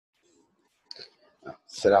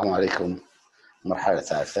السلام عليكم. المرحلة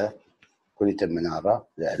الثالثة كلية المنارة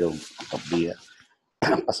للعلوم الطبية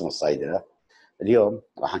قسم الصيدلة. اليوم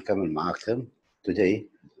راح نكمل معاكم today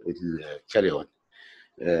with carry on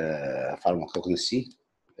pharmacognosy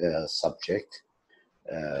subject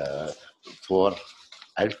for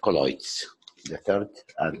alkaloids, the third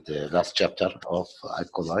and last chapter of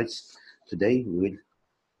alkaloids. Today we will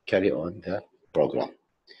carry on the program.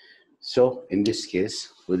 So in this case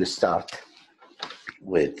we'll start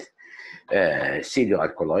with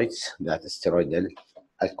steroidal that is steroidal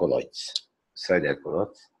alkaloids.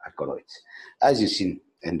 As you see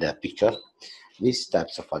in the picture, these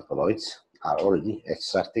types of alkaloids are already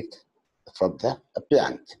extracted from the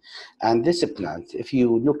plant. And this plant, if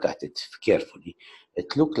you look at it carefully,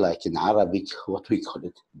 it looks like in Arabic what we call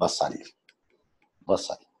it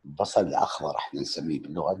بصل الأخضر احنا نسميه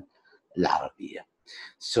باللغة العربية.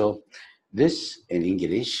 So this in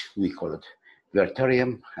English we call it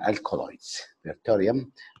Verterium alkaloids.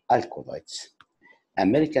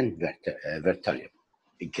 American Verterium,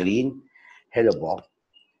 green hellebore,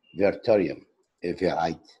 Verterium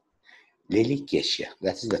varied, Liliaceae.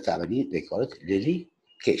 That is the family, they call it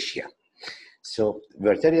Liliaceae. So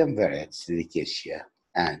Verterium varied, Liliaceae,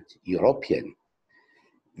 and European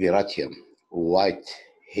Veratium, white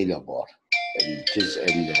hellebore, الجزء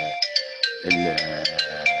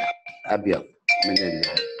الأبيض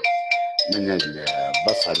من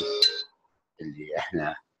البصل اللي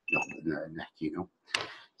احنا نحكينه.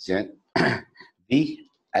 زين the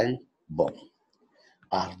album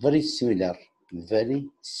are very similar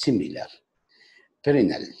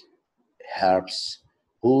perennial herbs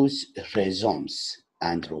whose rhizomes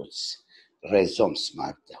and roots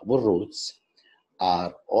معناتها والroots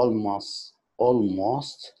are almost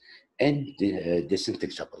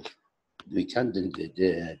indistinguishable. We can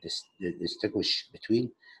distinguish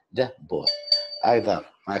between the both either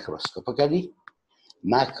microscopically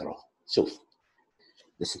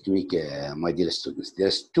listen to me my dear students,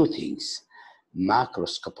 there's two things,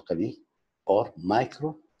 macroscopically or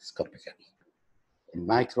microscopically. The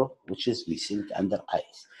micro, which is we see it under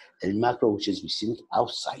eyes, the macro, which is we see it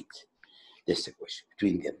outside, distinguish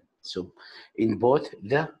between them. So in both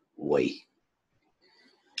the way,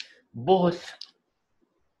 both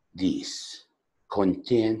these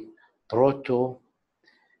contain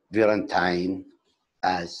protovirantine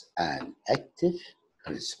as an active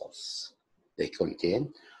principles. They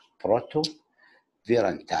contain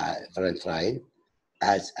protovirantine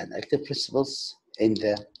as an active principles in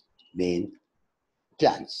the main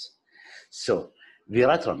plants. So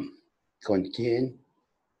Veratrem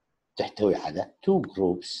تحتوي على two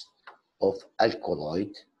groups of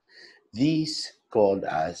alkaloid. These called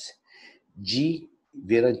as G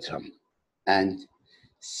Veratrum and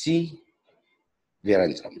C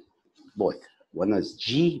Veratrum. Both. One is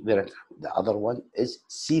G Veratrum, the other one is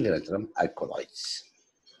C Veratrum alkaloids.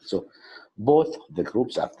 So both the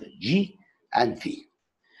groups are G and V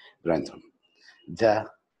Veratrum. The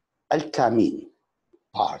alkamine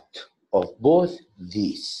part of both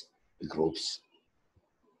these groups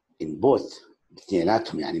in both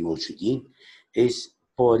اثنيناتهم يعني موجودين is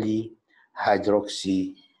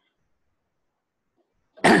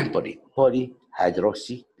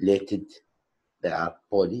polyhydroxylated. They are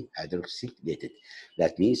polyhydroxylated.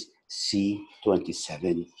 That means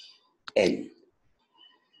C27N.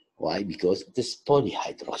 Why? Because it is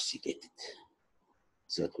polyhydroxylated.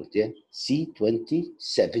 So it contains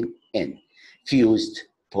C27N, fused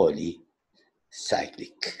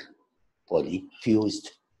polycyclic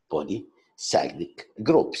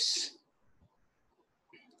groups.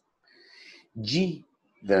 G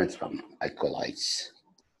Veratrum alkaloids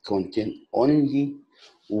contain only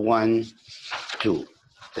 1, 2,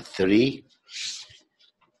 3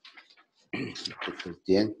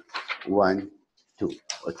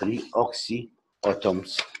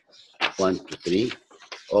 oxyatoms. 1 to 3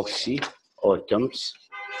 oxyatoms.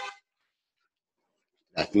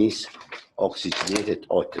 That means oxygenated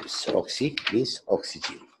atoms. Oxy means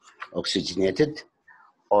oxygen. Oxygenated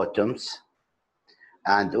atoms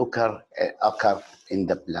and occur in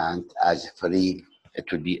the plant as free. It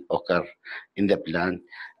will be occur in the plant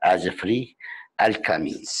as free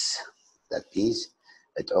alkamines. That is,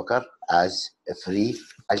 it occur as free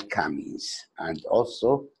alkamines and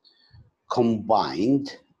also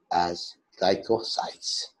combined as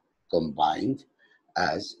glycosides.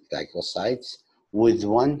 With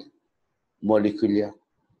one molecule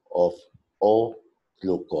of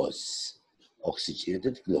O-glucose,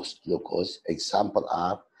 oxygenated glucose. Example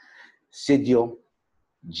are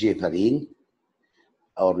pseudoephedrine,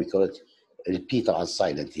 or we call it البي طبعا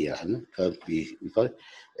silent here, we call it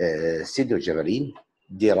pseudoephedrine,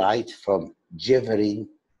 derived from gervin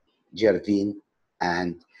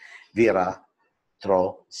and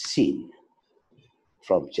veratrocin.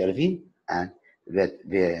 From gervin and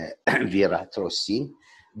veratrocin,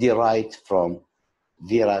 derived from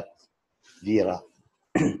veratramine.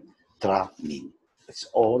 It's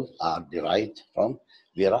all are derived from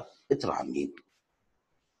veratramine.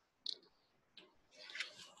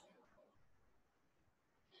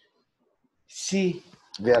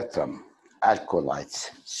 C-Vetram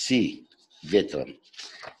alkaloids. C-Vetram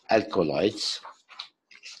alkaloids.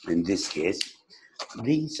 In this case,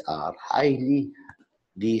 these are highly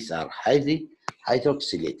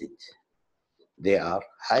hydroxylated. They are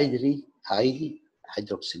highly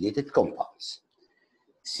hydroxylated compounds.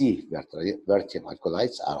 C-Vetram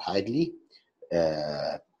alkaloids are highly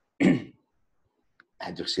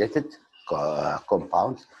hydroxylated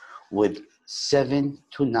compounds with 7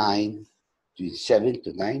 to 9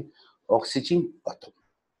 oxygen atom.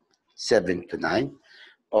 7 to 9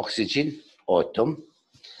 oxygen atom.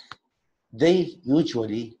 These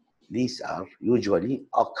are usually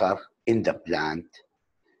occur in the plant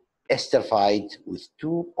esterified with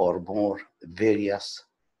 2 or more various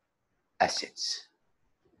acids.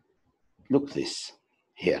 Look this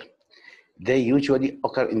here. They usually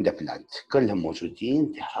occur in the plant. كلهم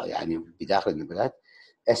موجودين يعني بداخل النبات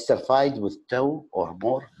esterified with 2 or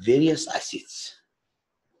more various acids.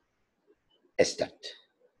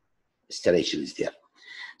 Esteration is there.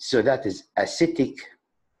 So that is acetic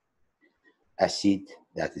acid,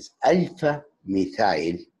 that is alpha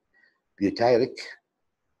methyl butyric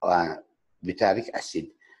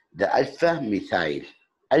acid. The alpha methyl,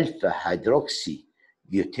 alpha hydroxy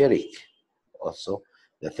butyric also.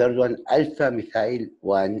 The third one, alpha methyl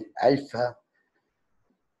 1 alpha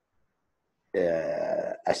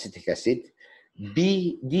acetic acid,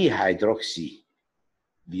 dehydroxy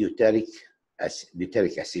butyric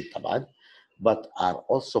acid طبعا, but are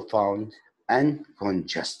also found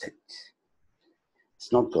uncongested.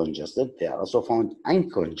 It's not congested, they are also found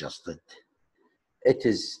uncongested. It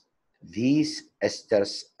is these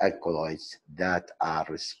esters alkaloids that are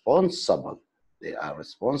responsible. They are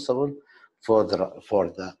responsible for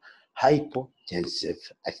the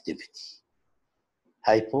hypotensive activity.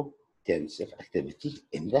 Hypotensive activity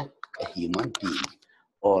in the human being.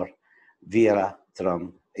 Or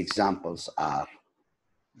veratrum examples are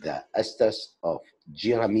the esters of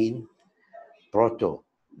gyramine,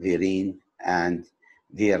 protoverine, and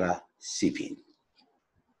veracivin.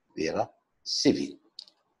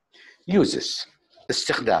 Uses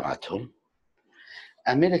استخداماتهم.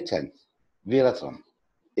 American veratrum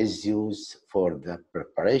is used for the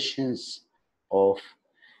preparations of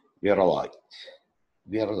veroid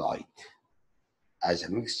as a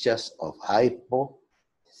mixture of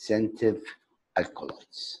hypotensive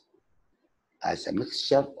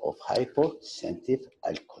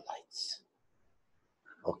alkaloids.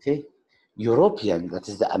 Okay, European, that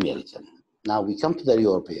is the American. Now we come to the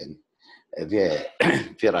European.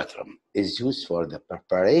 Veratrum is used for the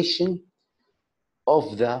preparation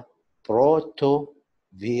of the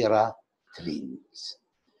protoveratrins.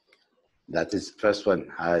 That is first one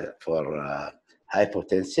for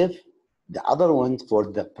hypotensive. The other one for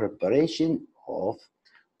the preparation of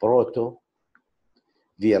protoveratrins.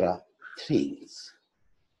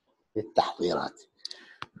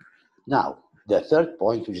 Now, the third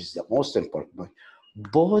point, which is the most important point,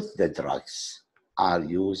 both the drugs are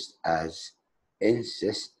used as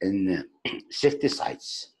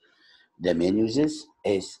insecticides. The main uses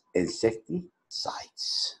is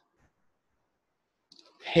insecticides.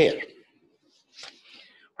 Here,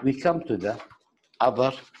 we come to the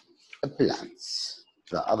other plants.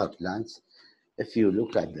 The other plants, if you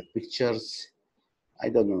look at the pictures, I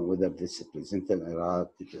don't know whether this is presented in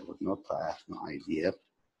Iraq or not, I have no idea.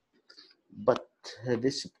 But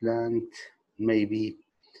this plant, maybe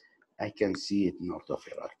I can see it north of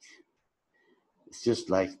Iraq. It's just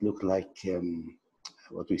like, look like,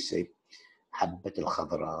 what we say, حبة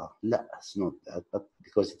الخضراء. لا, it's not that, but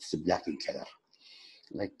because it's black in color,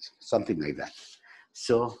 like something like that.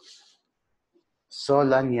 So,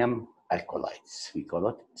 solanium alkaloids, we call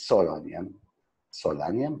it solanium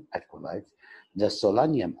alkaloids. The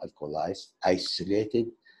solanium alkaloids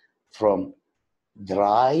isolated from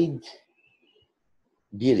dried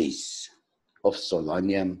berries of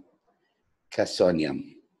solanium,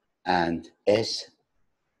 casonium, and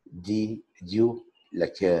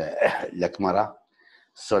Al-Manara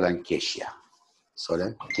Solancacia.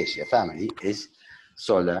 Solancacia family is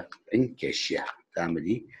Solancacia.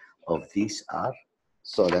 Family of these are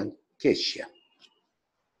Solancacia.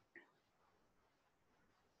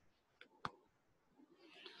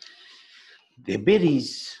 The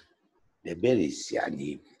berries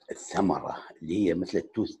يعني الثمرة اللي هي مثل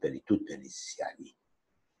التوث berries يعني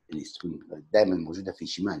اللي تكون دائما موجودة في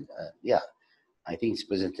شمال yeah I think it's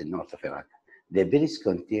present in North Africa. The berries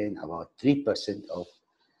contain about 3% of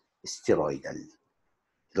steroidal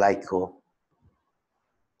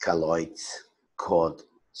glycocolloids called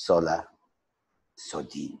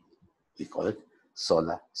solasodine. We call it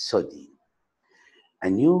solasodine. A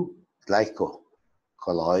new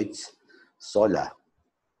glycocolloids,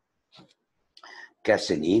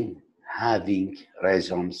 solascarcinin, having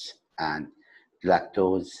rhizomes and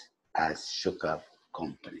lactose as sugar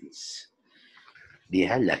components.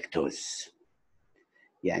 بها اللاكتوز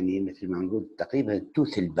يعني مثل ما نقول تقريبا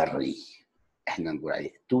التوث البري، احنا نقول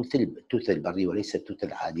عليه التوث البري وليس التوث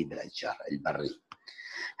العادي بالاشجار البري.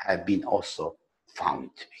 Have been also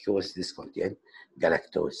found because this contain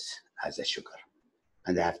galactose as a sugar,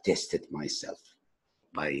 and I have tested myself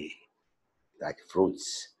by like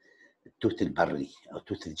fruits. التوث البري او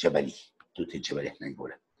التوث الجبلي احنا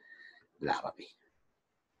نقوله بالعربي.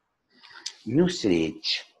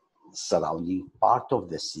 Mucilage surrounding part of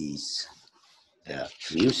the seeds, the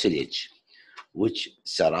mucilage which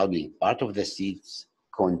surrounding part of the seeds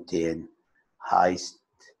contain highest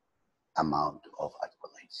amount of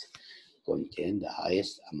alkaloids. Contain the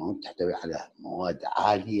highest amount تحتوي على مواد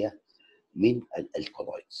عالية من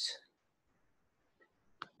الالكالويدز.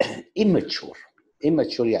 immature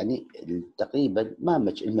يعني تقريبا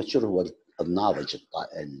ما immature هو الناضج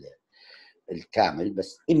الكامل،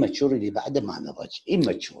 بس immature اللي بعده ما نضج.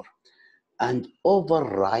 immature and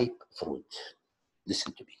overripe fruit.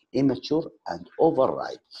 Listen to me. immature and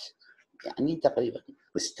overripe يعني تقريبا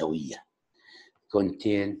مستوية.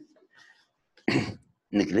 contain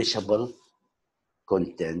negligible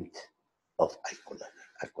content of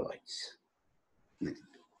alkaloids.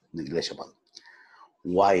 negligible.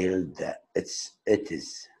 While it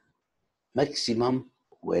is maximum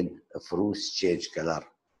when fruits change color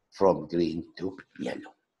from green to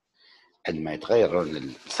yellow. عندما يتغير لون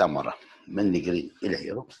الثمرة من الجرين إلى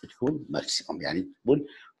يلو بتكون ماكسيموم يعني تكون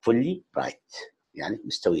fully ripe يعني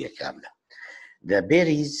مستوية كاملة. The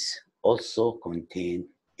berries also contain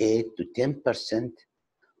 8 to 10%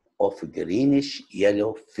 of greenish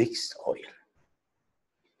yellow fixed oil.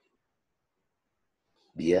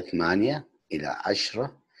 بها 8 إلى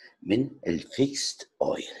 10 من الفيكست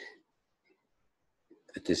oil.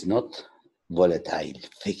 It is not volatile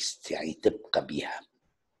fixed يعني تبقى بها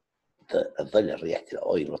تظل ريحة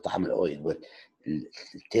الأويل وطعم الأويل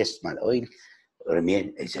والتيست مع الأويل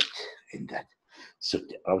remain as it in that. So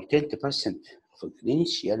around 10% of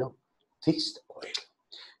greenish yellow fixed oil.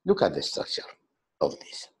 Look at the structure of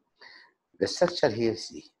this. The structure here,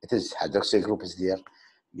 see, it is hydroxyl group is there,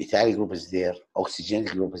 methyl group is there, oxygen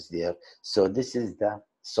group is there. So this is the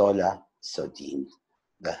solasodine,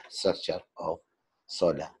 the structure of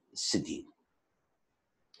solasodine.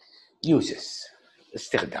 Uses,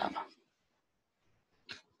 استخدامه.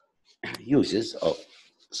 Uses of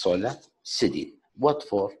solasodine. What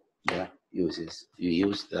for the uses? You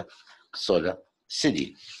use the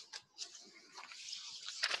solasodine.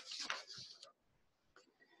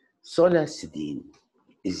 Solasodine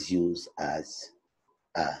is used as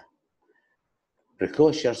a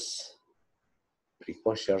precursors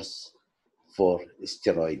for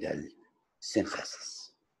steroidal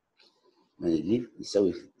synthesis. When we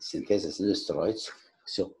نسوي synthesis steroids,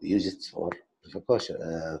 so we use it for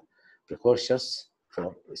precursors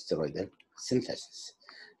for steroidal synthesis,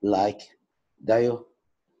 like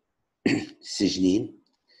dioxygenine.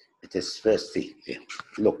 It is first thing here.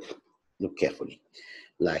 Look carefully.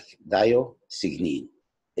 Like dioxygenine,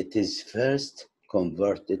 it is first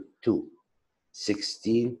converted to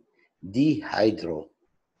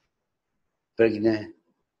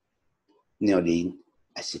 16-dehydropregnenolone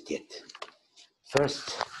acetate.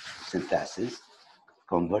 First synthesis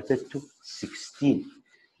converted to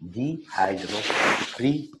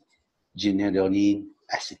 16-dehydropregnenolone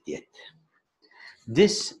acetate.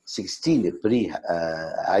 This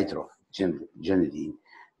 16-dehydrogenolene,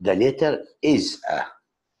 the later is a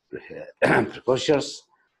precursors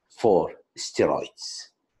for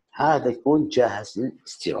steroids. هذا يكون جاهز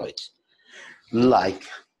للستيرويدز like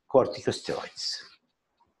corticosteroids,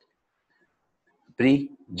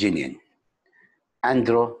 pregabalin,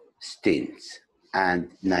 androstenedione,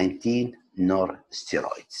 and 19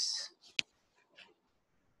 non-steroids.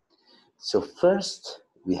 So first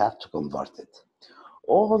we have to convert it.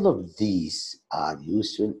 All of these are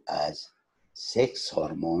useful as sex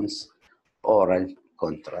hormones, oral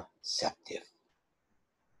contraceptive.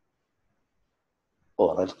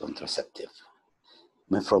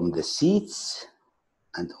 From the seeds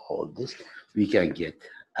and all this we can get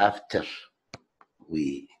after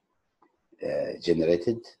we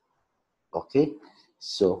generated. Okay,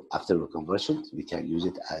 so after the conversion we can use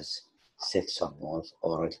it as sex hormones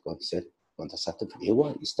oral contraceptive اللي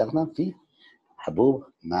هو يستخدم في حبوب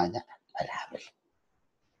مانع الحمل.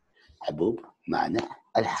 حبوب مانع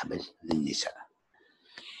الحمل للنساء.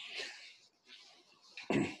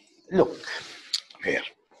 Look here,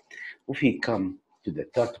 if we come to the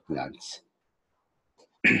third plants,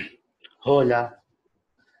 Hola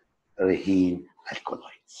Rehin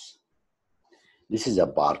alkaloids. This is a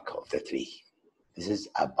bark of the tree. This is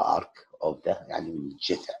a bark of the يعني من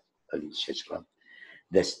الجذع الشجرة.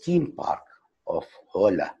 The stem bark of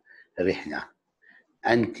Hola Rehna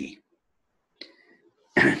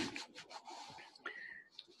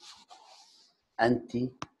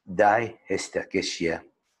anti-dihistocacia,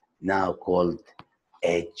 now called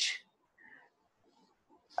H.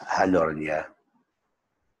 Haloria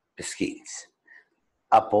piscis.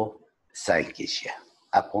 Aposyncacia.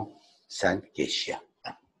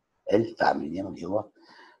 الفاميليا اللي هو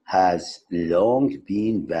has long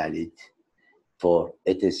been valid for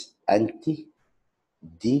its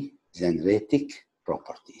anti-dendritic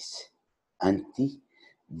properties.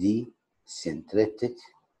 Anti-dendritic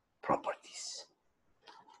properties.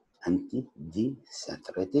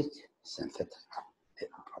 Anti-dendritic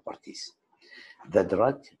properties. The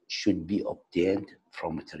drug should be obtained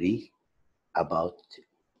from a tree about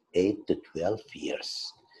 8 to 12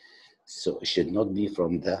 years. So it should not be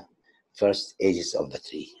from the first ages of the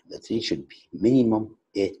tree. The tree should be minimum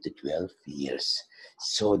 8 to 12 years.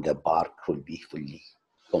 So the bark will be fully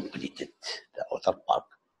completed, the outer bark,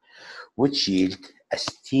 which yield a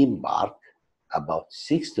stem bark about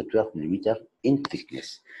 6 to 12 millimeter in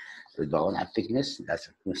thickness. So the one thickness that's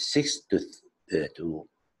 6 to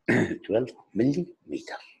 12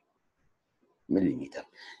 millimeter.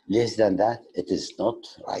 Less than that, it is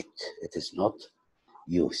not right. It is not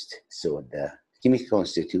used. So the chemical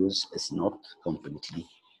constituents is not completely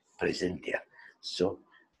present there. So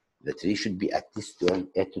the tree should be at least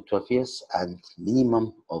 8 to 12 years and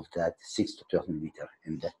minimum of that 6 to 12 millimeter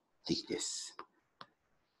in the thickness.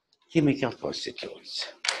 Chemical constituents.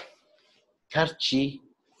 Karchi,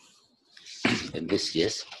 in this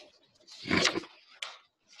case,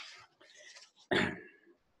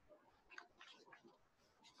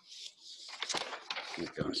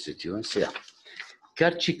 constituents, yeah.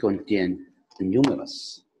 Karchi contain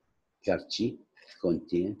numerous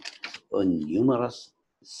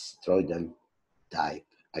steroidal type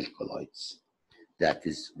alkaloids. That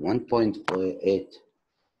is 1.8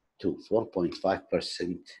 to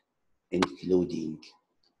 4.5%, including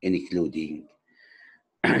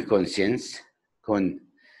contain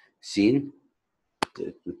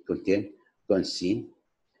consine,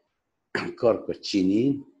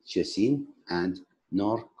 corcochinin, chesine, and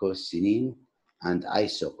norcosinin, and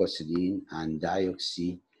isocosinin, and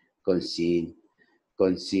dioxyconsine,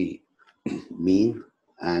 consimine,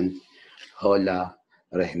 and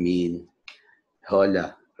holarehmine,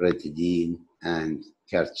 holaretidine, and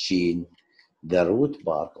carcine. The root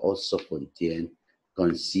bark also contains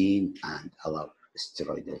consine and other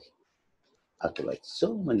steroidal alkaloids.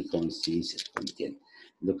 So many consines it contains.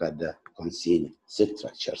 Look at the consine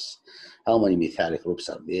structures. How many methyl groups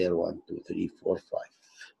are there? 1, 2, 3, 4, 5.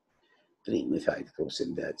 3 methyl groups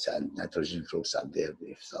in that, and nitrogen groups are there.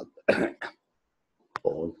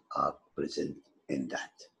 All are present in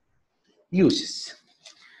that. Uses.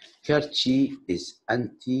 Karchi is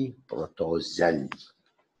anti-protozoal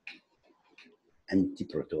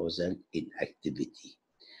in activity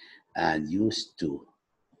and used to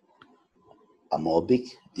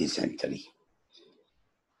amoebic dysentery,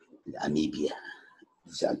 amoebia,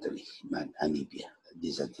 dysentery,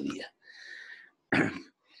 dysentery.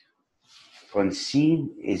 Consine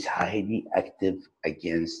is highly active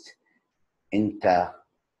against Entamoeba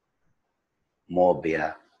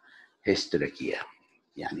hystericea.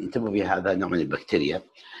 يعني انتموبيا هذا نوع من البكتيريا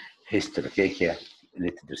هيستريكيا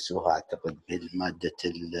اللي تدرسوها اعتقد بالماده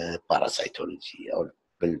الباراسيتولوجي او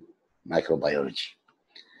بالميكروبيولوجي.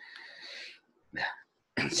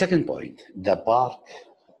 Second point, the bark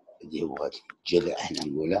اللي هو الجذع احنا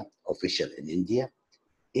نقوله official in India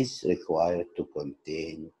is required to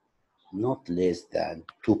contain not less than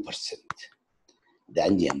 2%. The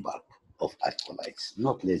Indian bark of alkaloids,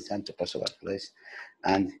 not less than 2% of alkaloids,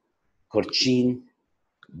 and corchin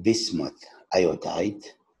bismuth iodide,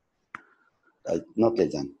 not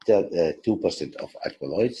less than 2% of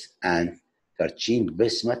alkaloids, and corchin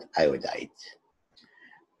bismuth iodide.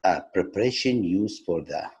 A preparation used for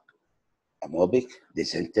the amoebic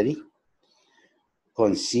dysentery,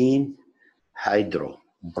 consine hydrochloride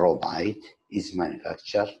bromide is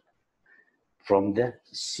manufactured from the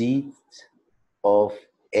seed of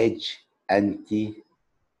H.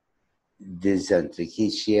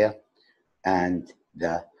 anti-disentrichia and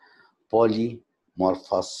the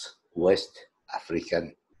polymorphous West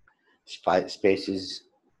African species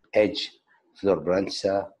H.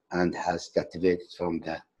 florbranza, and has cultivated from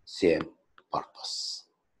the same purpose.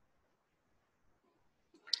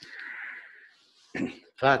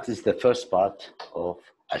 That is the first part of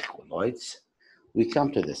alkaloids. We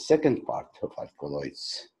come to the second part of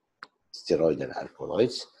alkaloids, steroidal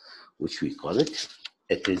alkaloids, which we call it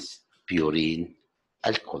is purine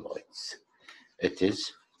alkaloids. It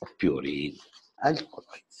is purine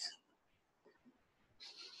alkaloids.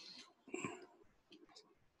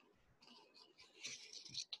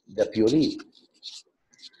 The purine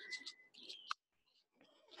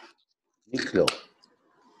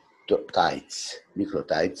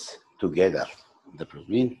nucleotides together, the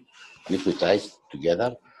purine nucleotides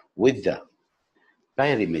together with the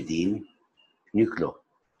pyrimidine nucleotides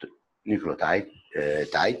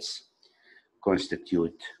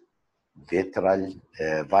constitute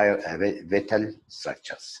vital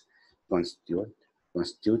structures.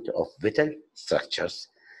 Constitute of vital structures,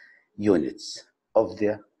 units of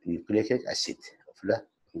the nucleic acid.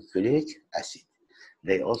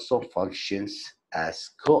 They also function as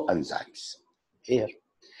coenzymes. Here,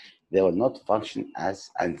 they will not function as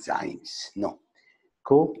enzymes. No,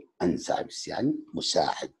 coenzymes يعني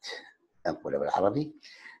مساعد نقولها بالعربي,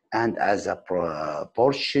 and as a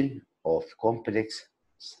portion of complex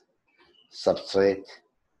substrate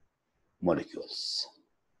molecules.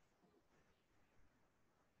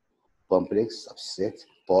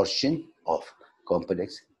 Portion of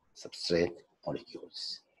complex substrate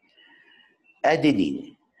molecules.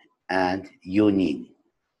 Adenine and guanine.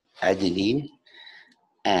 Adenine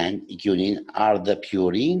and guanine are the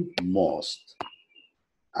purine most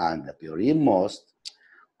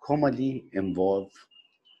commonly involved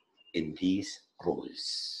in these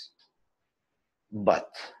rules.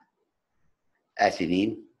 But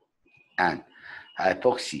adenine and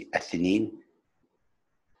hypoxyadenine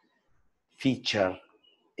feature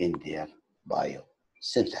in their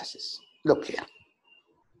biosynthesis. Look here.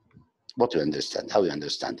 What you understand, how you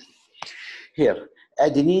understand it. Here,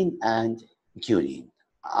 adenine and guanine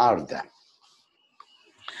are the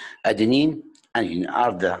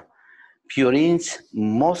purines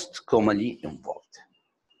most commonly involved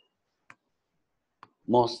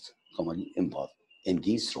in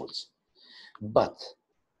these rules. But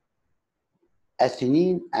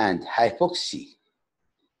adenine and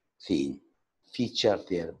hypoxyadenine feature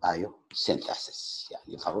their biosynthesis,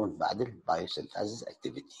 يعني يظهرون بعد biosynthesis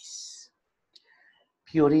activities.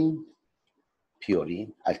 Purine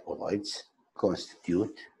alkaloids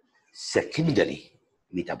constitute secondary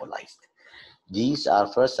metabolized. These are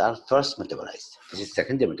first metabolized. This is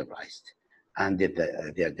secondary metabolized, and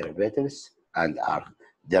they are derivatives and are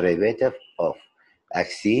derivative of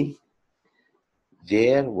axine.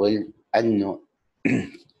 There will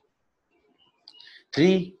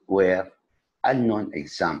three were unknown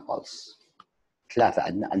examples. ثلاثة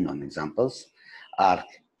unknown examples are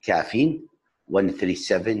caffeine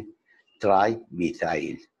 137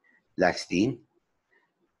 trimethyl laxine,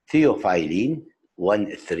 theophylline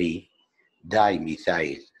 1,3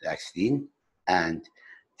 dimethyl laxine, and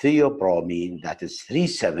theobromine, that is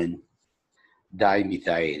 3,7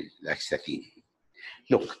 dimethyl laxine.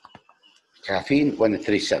 Look, caffeine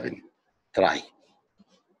 137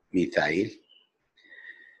 trimethyl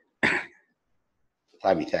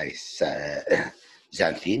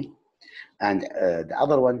xanthine, and the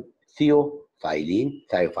other one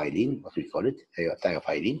thiophyllene, what we call it,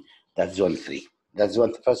 thiophyllene, that's 1,3. That's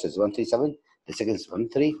one, first is 137, the second is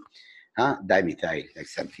 1,3, dimethyl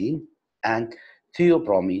xanthine, and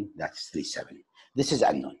theobromine, that's 3,7. This is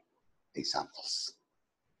unknown examples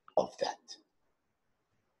of that,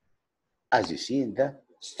 as you see in the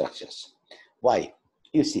structures. Why?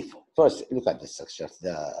 You see, first look at the structures.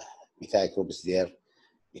 The methyl group is there,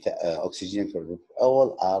 oxygen group,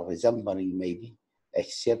 all are resembling maybe,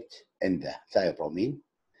 except in the thiopbromine,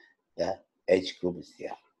 the H group is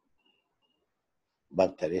there.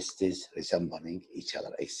 But the rest is resembling each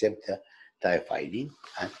other, except the thiophyllene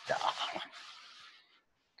and the other one.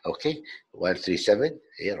 Okay, 137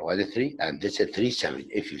 here, 1,3, and this is 3,7.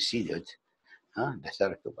 If you see that, the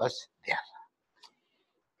third group is there.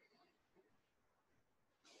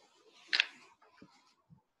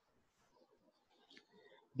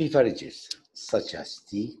 Beverages such as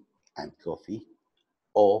tea and coffee,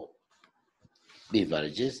 or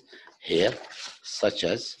beverages here such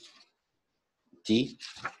as tea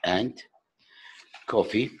and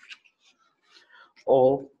coffee,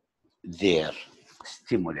 all their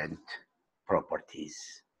stimulant properties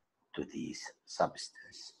to these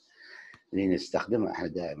substances. اللي نستخدمها احنا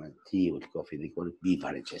دائما التي والكوفي نقول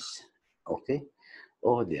beverages. اوكي.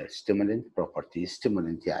 all their stimulant properties.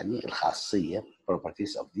 stimulant يعني الخاصية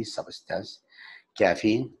properties of these substance.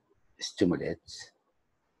 caffeine stimulates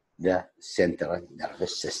the central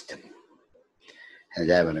nervous system. احنا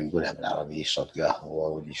دائما نقولها بالعربي يشرب قهوة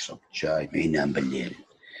واللي يشرب شاي ما ينام بالليل.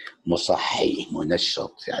 مصحي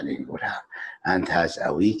منشط يعني نقولها. and has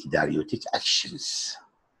a weak diuretic actions.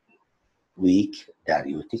 weak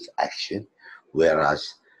diuretic action,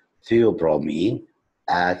 whereas theobromine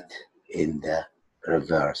act in the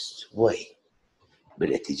reverse way.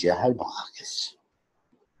 بالاتجاه المعاكس.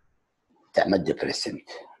 تعمل ديبريسنت.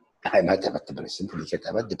 هاي ما تعمل ديبريسنت اللي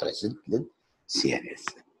تعمل ديبريسنت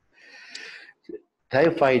للCNS.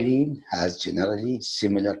 Thiophyllene has generally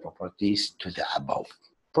similar properties to the above.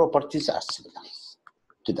 Properties are similar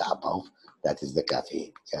to the above. That is the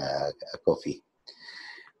coffee.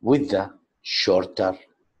 With a shorter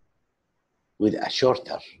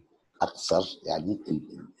أقصر يعني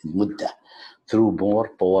المدة through more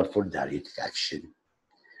powerful diuretic action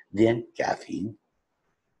than caffeine.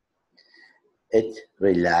 It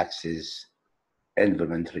relaxes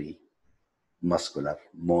involuntary muscular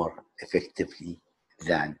more effectively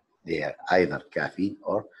than their either caffeine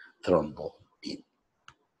or thrombin.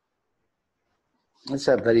 It's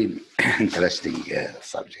a very interesting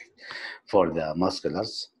subject. For the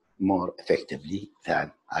musculars more effectively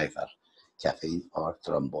than either caffeine or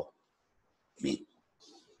thrombin.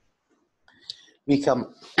 We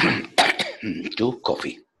come to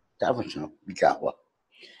coffee. تعرفون شنو القهوة؟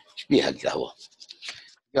 ايش بيها القهوة؟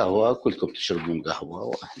 قهوة كلكم تشربون قهوة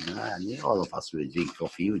واحنا يعني all of us we drink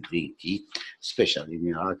coffee, we drink tea, especially in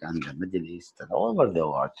Iraq and the Middle East and all over the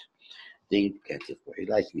world. Drink plenty of coffee,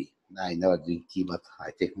 like me. I never drink tea, but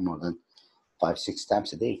I take more than 5-6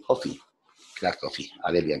 times a day coffee, black coffee,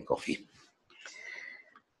 Arabian coffee.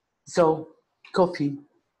 So, coffee,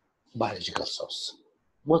 biological source.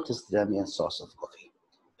 What is the main source of coffee?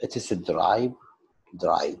 It is a dried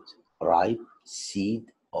ripe seed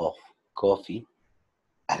of coffee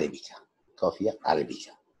Arabica. Coffee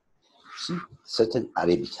Arabica. See, certain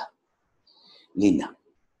Arabica. Lina.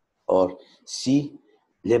 Or C.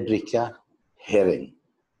 Librica heron.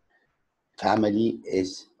 Family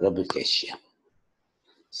is Rubicaceae.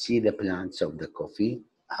 See the plants of the coffee,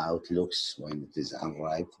 how it looks when it is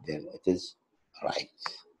unripe, then it is ripe.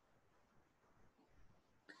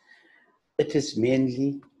 It is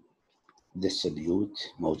mainly dissolute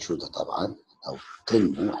موجودة طبعا أو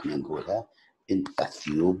تنمو احنا نقولها in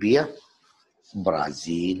Ethiopia,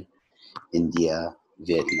 Brazil, India,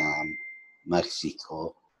 Vietnam,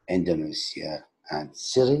 Mexico, Indonesia, and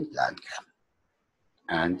Sri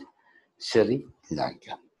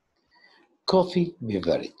Lanka. Coffee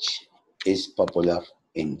beverage is popular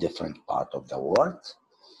in different parts of the world.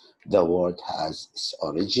 The word has its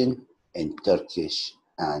origin in Turkish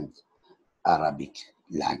and Arabic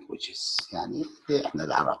languages. يعني احنا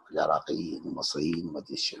العراقيين المصريين وما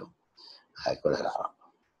ادري شنو هاي كلها العرب.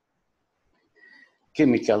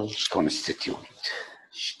 Chemical constituent.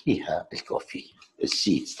 فيها الكوفي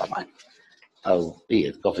السيدز طبعا او هي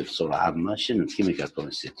الكوفي بصوره عامه شنو الكيميكال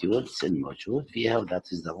كونستيتيوتس الموجود فيها و that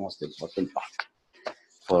is the most important part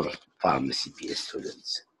for pharmacy BS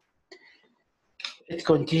students. It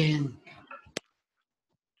contains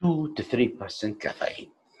 2 to 3%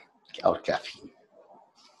 caffeine or caffeine.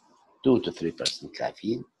 2 to 3%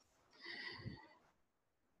 caffeine.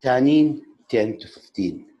 Tannin 10 to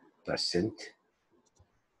 15%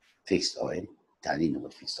 fixed oil. Tannin هو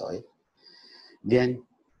fixed oil. Then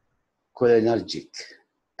cholinergic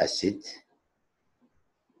acid.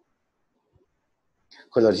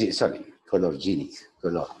 Chloropgenic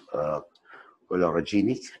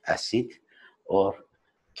acid or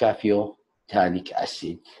cafeotanic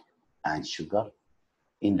acid and sugar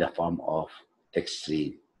in the form of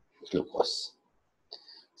extreme glucose.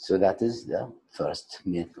 So that is the first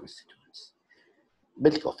main constituents.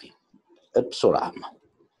 بالكوفي بصورة عامة.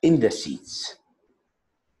 In the seeds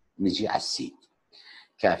نجي على السيد.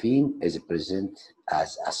 Caffeine is present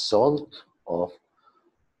as a salt of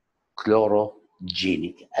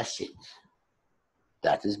chlorogenic acid.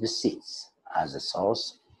 That is the seeds as a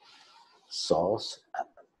source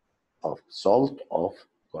of salt of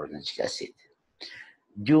chlorogenic acid.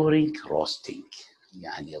 During roasting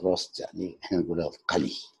يعني roast يعني احنا نقولها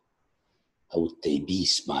القلي أو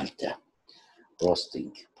التيبيس مالته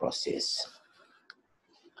roasting process.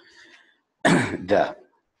 The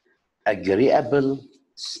agreeable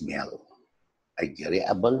smell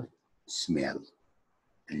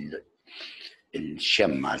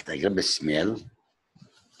الشم مالته قبل السميل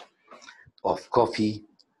of coffee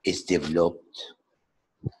is developed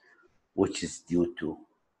which is due to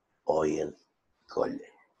oil called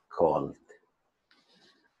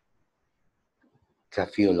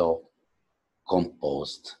caffeola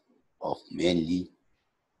composed of mainly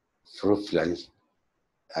fructose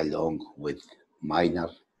along with minor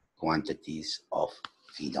quantities of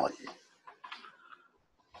phenol.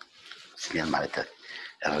 السميل مالته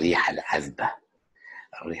الريحة العذبة،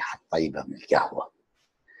 الريحة الطيبة من القهوة.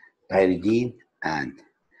 pyridine and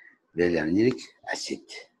valerianic acid.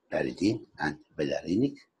 pyridine and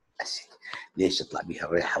valerianic acid. ليش تطلع بها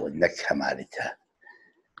الريحة والنكهة مالتها؟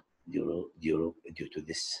 due to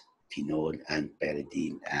this phenol and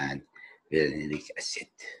pyridine and valerianic acid.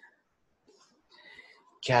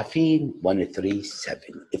 Caffeine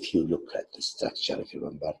 137. If you look at the structure, if you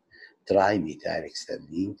remember,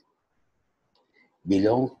 trimethylhexanidine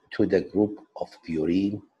belong to the group of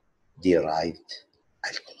purine-derived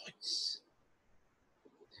alkaloids.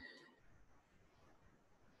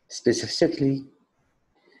 Specifically,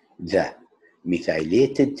 the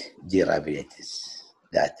methylated derivatives,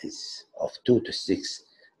 that is, of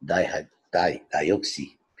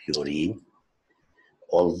 2,6-dioxypurine,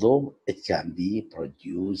 although it can be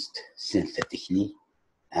produced synthetically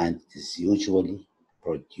and it is usually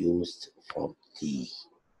produced from tea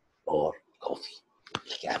or coffee.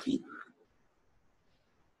 الكافيين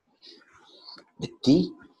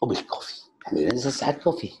بالتي وبالكوفي. احنا ننزل على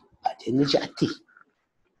الكوفي بعدين نجي على التي.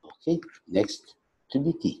 Okay, next to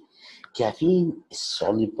the tea. Caffeine is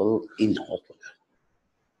soluble in hot water.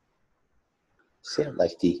 Same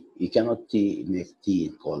like tea. You cannot make tea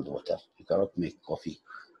in cold water. You cannot make coffee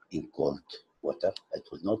in cold water. It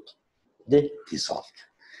will not dissolve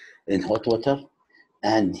in hot water,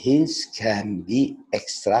 and hence can be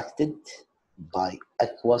extracted by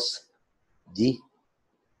aqueous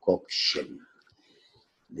decoction.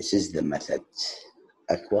 This is the method,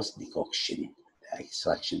 aqueous decoction, the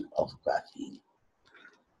extraction of caffeine.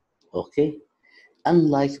 Okay,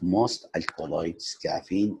 unlike most alkaloids,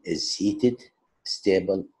 caffeine is heated,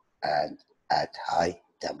 stable, and at high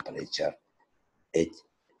temperature it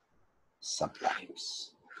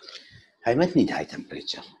sublimes. I might need high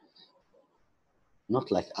temperature,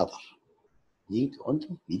 not like other. Need only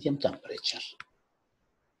medium temperature.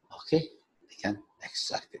 Okay, we can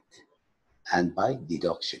extract it, and by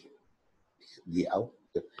deduction, the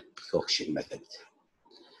decoction method.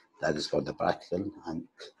 That is for the practical, and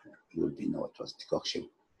you will be know it was decoction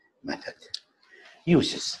method.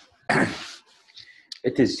 Uses.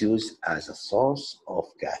 It is used as a source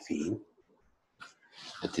of caffeine.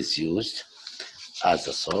 It is used as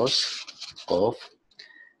a source of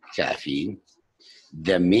caffeine.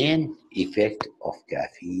 The main effect of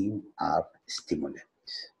caffeine are stimulant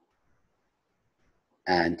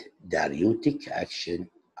and diuretic action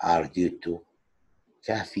are due to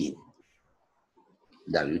caffeine.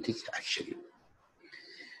 Diuretic action.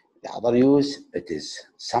 The other use, it is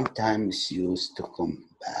sometimes used to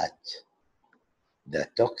combat the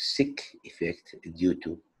toxic effect due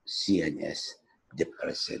to CNS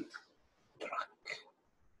depressant drug.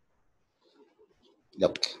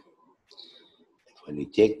 Look, when you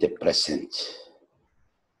take depressant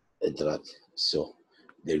drug, so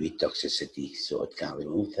there will be toxicity, so it can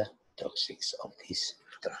remove the toxics of these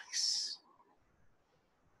drugs.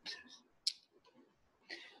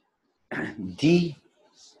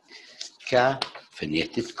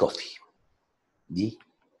 Decaffeinated coffee.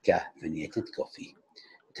 Decaffeinated coffee.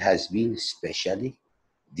 It has been specially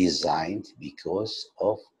designed because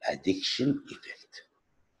of addiction effect.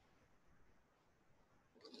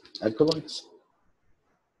 Alkaloids.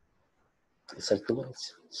 It's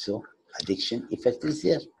alkaloids. So addiction effect is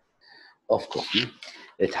there of coffee.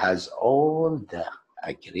 It has all the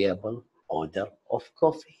agreeable odor of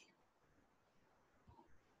coffee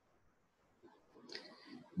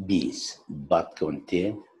beans, but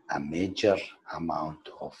contain a major amount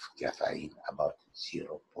of caffeine, about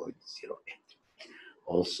 0.08.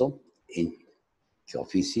 Also, in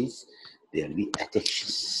coffee seeds, there will be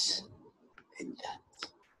addictions in that.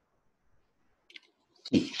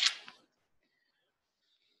 Tea.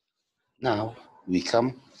 Now we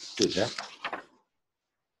come to the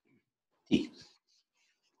tea.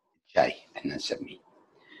 الشاي احنا نسميه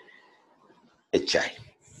الشاي.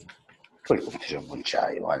 كلكم تشربون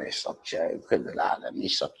شاي وانا اشرب شاي، كل العالم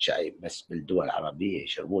يشرب شاي، بس بالدول العربيه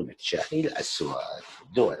يشربون الشاي الاسود،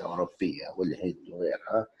 الدول الاوروبيه والهند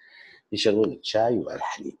وغيرها يشربون الشاي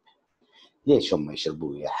والحليب. ليش هم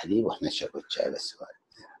يشربون الحليب واحنا نشرب الشاي الاسود؟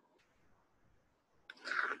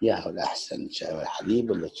 يا هو الاحسن الشاي والحليب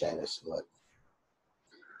ولا الشاي الاسود؟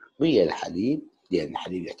 ويا الحليب، لأن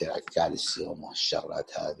الحليب يحتوي على الكالسيوم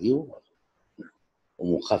والشغلات هذه،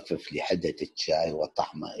 ومخفف لحدة الشاي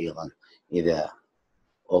وطعمه أيضا إذا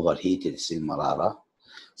overheated يصير مرارة.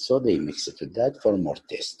 So they mix it with that for more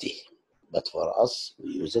tasty. But for us,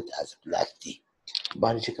 we use it as black tea,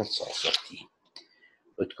 biological source of tea.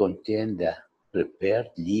 It contains the prepared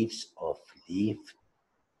leaves of leaf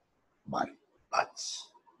buds.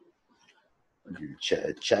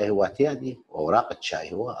 الشاي هو يعني أوراق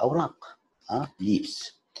الشاي هو أوراق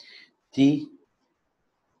leaves. Tea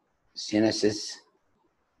sinensis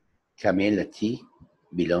camellia tea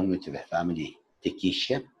belonging to the family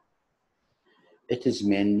Teacaceae. It is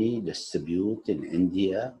mainly distributed in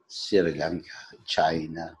India, Sri Lanka,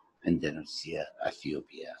 China, Indonesia,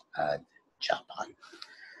 Ethiopia, and Japan.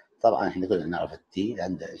 طبعا احنا كلنا نعرف التي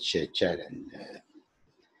عند الشاي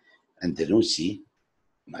الاندونيسي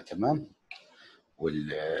تمام،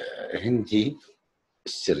 والهندي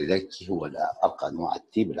السريلانكي هو أرقى أنواع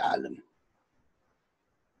التي بالعالم.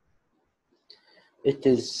 It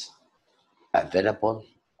is available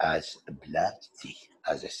as black tea,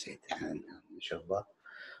 as I said. احنا نشوفها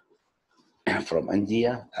from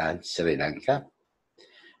India and Sri Lanka,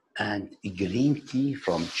 and green tea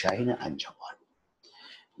from China and Japan.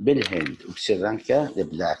 بالهند وبسريلانكا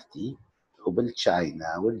البلاك تي،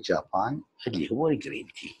 وبالتشاينا والجابان اللي هو الجرين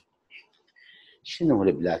تي. شنو هو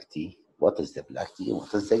البلاك تي؟ What is the black tea?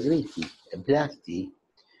 What is the green tea? Black tea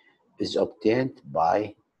is obtained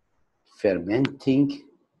by fermenting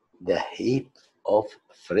the heap of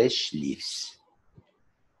fresh leaves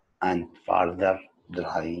and further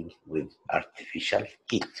drying with artificial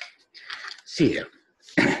heat. See here,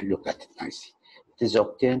 look at it nicely. It is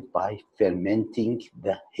obtained by fermenting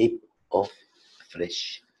the heap of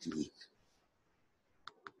fresh leaf.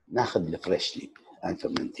 ناخذ الفريش leaf and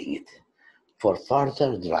fermenting it for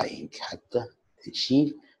further drying حتى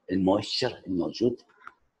نشيل المويستشر الموجود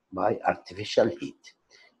by artificial heat.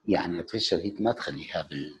 يعني artificial heat ما تخليها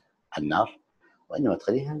بالنار، وإنما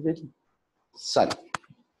تخليها بالsun.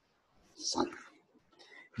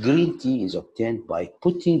 Green tea is obtained by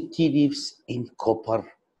putting tea leaves in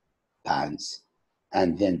copper pans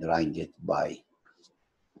and then drying it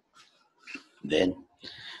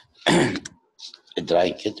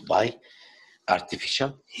by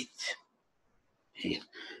artificial heat. Here,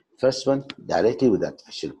 first one directly with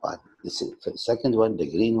artificial pan. This is the second one, the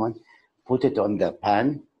green one. Put it on the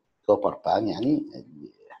pan, copper pan. يعني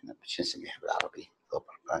احنا شو نسميها بالعربي؟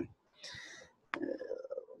 copper pan.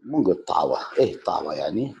 مو نقول طاوة، طاوة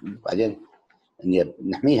يعني. وبعدين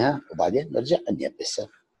نحميها وبعدين نرجع نيبسها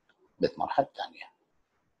بالمرحلة الثانية.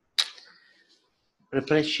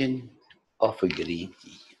 Preparation of green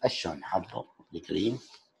tea. شلون نحضر الجرين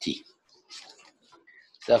تي؟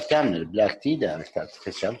 استخدامنا البلاك تي دايركت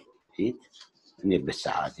artificial heat،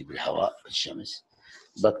 نيبسها عادي بالهواء بالشمس.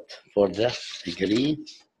 But for the green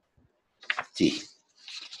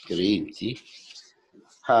tea,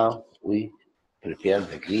 how we prepare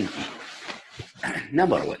the green tea?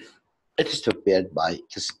 Number one, it is prepared by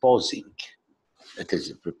exposing. It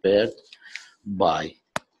is prepared by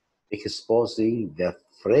exposing the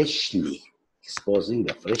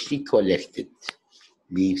freshly collected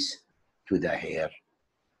leaves to the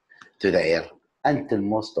air until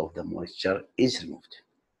most of the moisture is removed.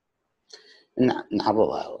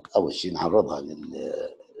 نعرضها أول شيء، نعرضها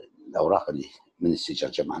للأوراق اللي من الشجر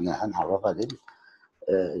جمعناها، نعرضها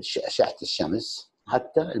لأشعة الشمس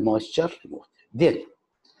حتى المويستشر removed. Then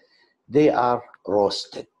they are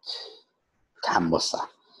roasted، تحمصها،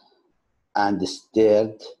 and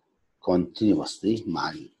stirred continuously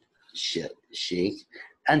مع الشيك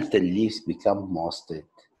until leaves become moistened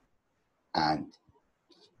and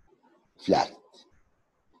flaccid.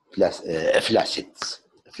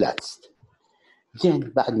 Then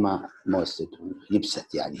بعد ما moistened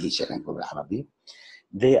يبست يعني هي شيء نقول بالعربي،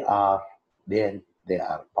 they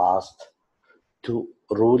are passed to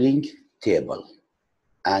rolling table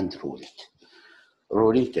and roll it.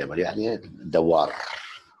 rolling table يعني دوار،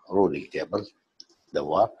 rolling table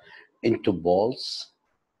دوار into balls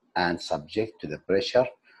and subject to the pressure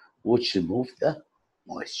which remove the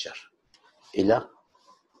moisture. إلى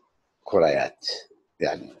كريات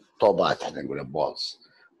يعني طوبات احنا نقول balls.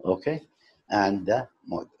 Okay, and the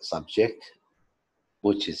subject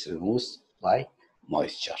which is removed by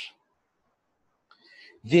moisture.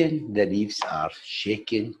 Then the leaves are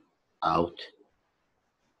shaken out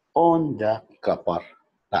on the copper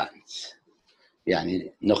pans.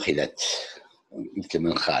 يعني نخلت مثل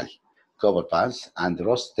منخال copper pans and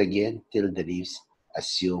roast again till the leaves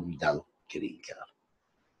assume dull green color.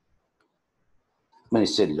 من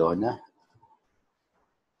يصير لونه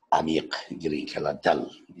عميق green color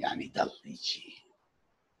dull يعني dull يجي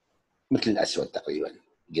مثل الأسود تقريبا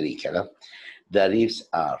green color. The leaves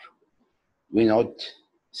are winnowed,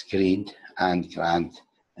 screened and ground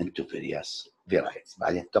into various varieties.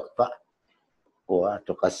 بعدين تقطع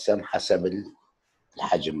وتقسم حسب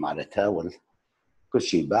الحجم مالتها وكل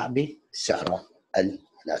شيء يباع بسعره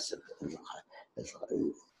المناسب.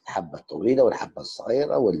 الحبة الطويلة والحبة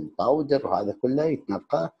الصغيرة والباودر وهذا كله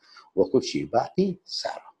يتنقى وكل شيء يباع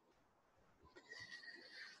بسعره.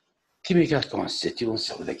 Chemical constituents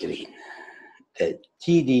of the green. The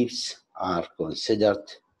tea leaves are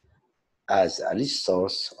considered as a rich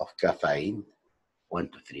source of caffeine 1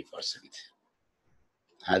 to 3%.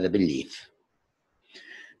 هذا بالليف.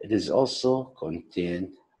 It is also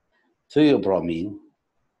contain theobromine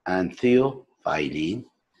and theophylline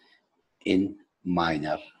in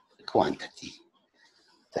minor quantity.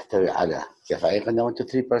 تحتوي على كافيين قلنا 1 to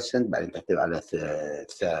 3%. بعدين تحتوي على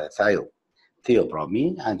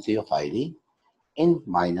theobromine and theophylline in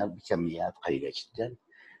minor بكميات قليلة جدا.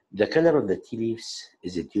 The color of the tea leaves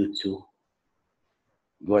is due to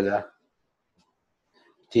guanidinic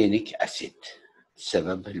acid.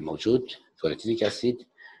 السبب الموجود guanidinic acid.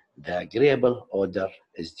 The agreeable odor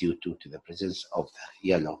is due to the presence of the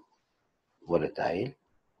yellow volatile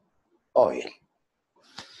oil.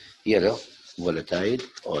 Yellow volatile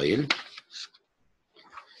oil.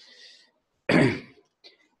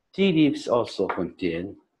 Tea leaves also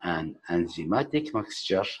contain an enzymatic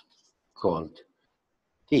mixture called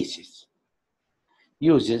thesis.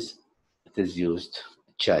 It is used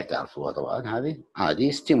الشاي تعرفوها طبعا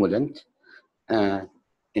هذه stimulant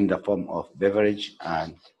in the form of beverage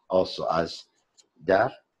and also as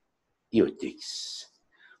diuretics.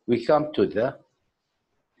 We come to the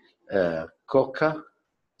coca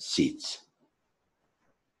seeds.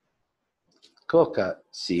 Coca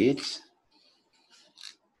seeds